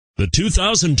The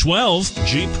 2012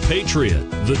 Jeep Patriot.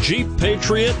 The Jeep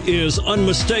Patriot is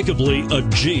unmistakably a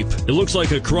Jeep. It looks like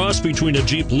a cross between a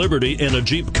Jeep Liberty and a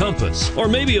Jeep Compass, or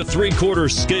maybe a 3/4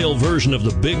 scale version of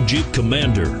the big Jeep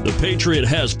Commander. The Patriot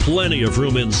has plenty of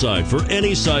room inside for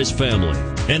any size family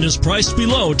and is priced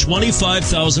below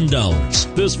 $25,000.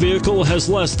 This vehicle has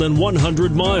less than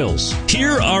 100 miles.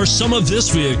 Here are some of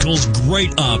this vehicle's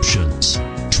great options: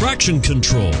 traction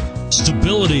control,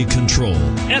 stability control,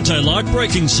 anti-lock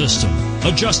braking system,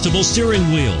 adjustable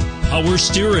steering wheel, power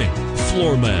steering,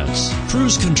 floor mats,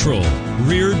 cruise control,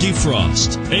 rear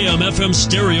defrost, AM/FM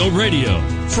stereo radio,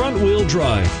 front wheel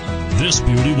drive. This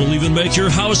beauty will even make your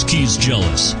house keys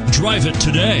jealous. Drive it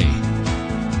today.